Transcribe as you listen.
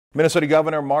Minnesota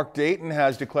Governor Mark Dayton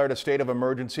has declared a state of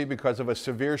emergency because of a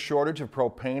severe shortage of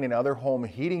propane and other home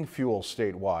heating fuel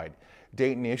statewide.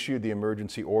 Dayton issued the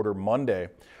emergency order Monday.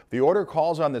 The order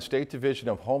calls on the State Division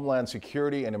of Homeland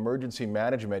Security and Emergency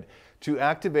Management to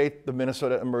activate the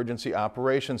Minnesota Emergency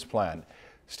Operations Plan.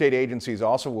 State agencies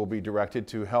also will be directed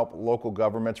to help local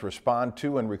governments respond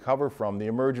to and recover from the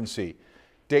emergency.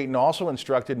 Dayton also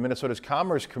instructed Minnesota's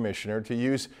Commerce Commissioner to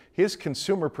use his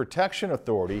Consumer Protection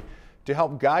Authority to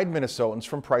help guide Minnesotans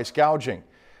from price gouging.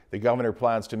 The governor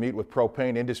plans to meet with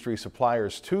propane industry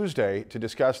suppliers Tuesday to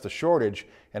discuss the shortage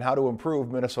and how to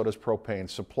improve Minnesota's propane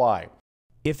supply.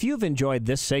 If you've enjoyed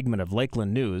this segment of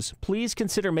Lakeland News, please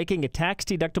consider making a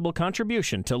tax-deductible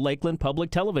contribution to Lakeland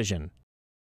Public Television.